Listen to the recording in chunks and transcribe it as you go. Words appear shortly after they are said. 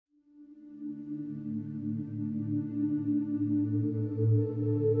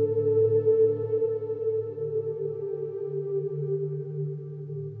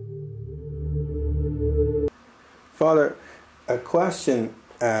Father, a question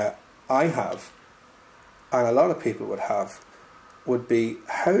I have, and a lot of people would have, would be,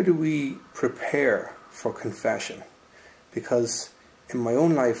 how do we prepare for confession? Because in my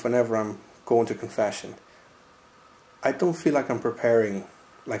own life, whenever I'm going to confession, I don't feel like I'm preparing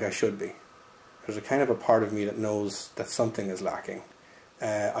like I should be. There's a kind of a part of me that knows that something is lacking.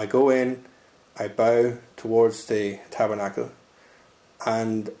 I go in, I bow towards the tabernacle,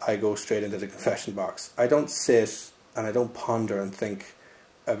 and I go straight into the confession box. I don't sit and I don't ponder and think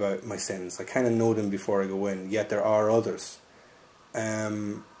about my sins. I kind of know them before I go in, yet there are others.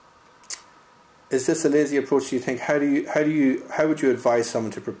 Is this a lazy approach, do you think? How would you advise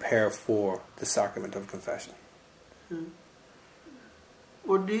someone to prepare for the sacrament of confession?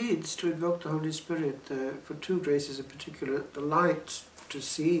 One needs to invoke the Holy Spirit for two graces in particular: the light to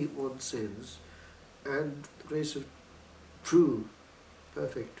see one's sins, and the grace of true,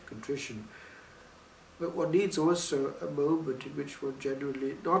 perfect contrition. But one needs also a moment in which one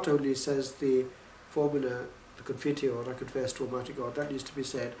genuinely not only says the formula, the Confiteor, I confess to Almighty God, that needs to be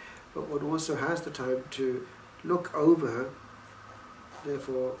said, but one also has the time to look over,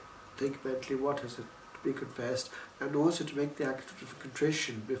 therefore think mentally what has to be confessed, and also to make the act of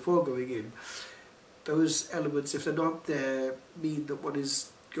contrition before going in. Those elements, if they're not there, mean that one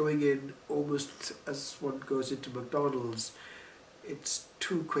is going in almost as one goes into McDonald's. It's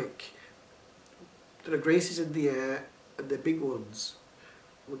too quick. There are graces in the air, and they're big ones.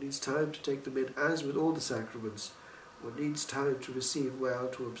 One needs time to take them in, as with all the sacraments. One needs time to receive well,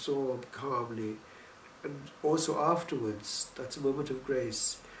 to absorb calmly, and also afterwards, that's a moment of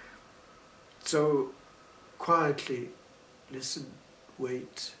grace. So, quietly listen,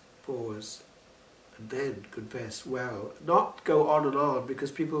 wait, pause, and then confess well. Not go on and on,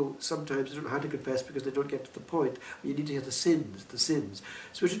 because people sometimes don't know how to confess because they don't get to the point. You need to hear the sins, the sins.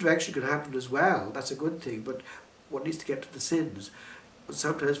 Spiritual direction can happen as well, that's a good thing, but one needs to get to the sins. And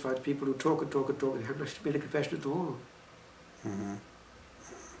sometimes find people who talk and talk and talk and haven't actually made a confession at all. Mm-hmm.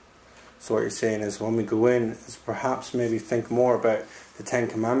 So what you're saying is, when we go in, is perhaps maybe think more about the 10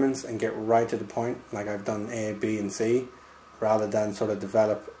 Commandments and get right to the point, like I've done A, B and C, rather than sort of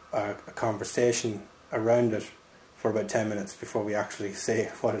develop a conversation around it for about 10 minutes before we actually say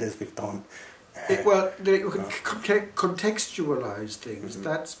what it is we've done. Well, you can contextualise things. Mm-hmm.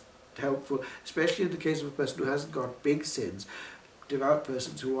 That's helpful, especially in the case of a person who hasn't got big sins. Devout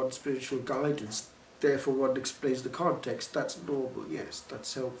persons who want spiritual guidance, therefore one explains the context. That's normal, yes,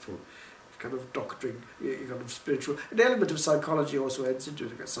 that's helpful. Kind of doctoring, kind of spiritual. An element of psychology also ends into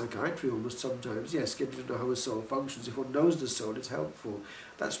it, like psychiatry almost sometimes. Yes, getting to know how a soul functions. If one knows the soul, it's helpful.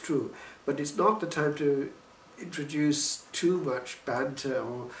 That's true. But it's not the time to introduce too much banter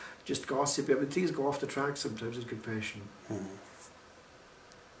or just gossip. I mean, things go off the track sometimes in confession. Mm.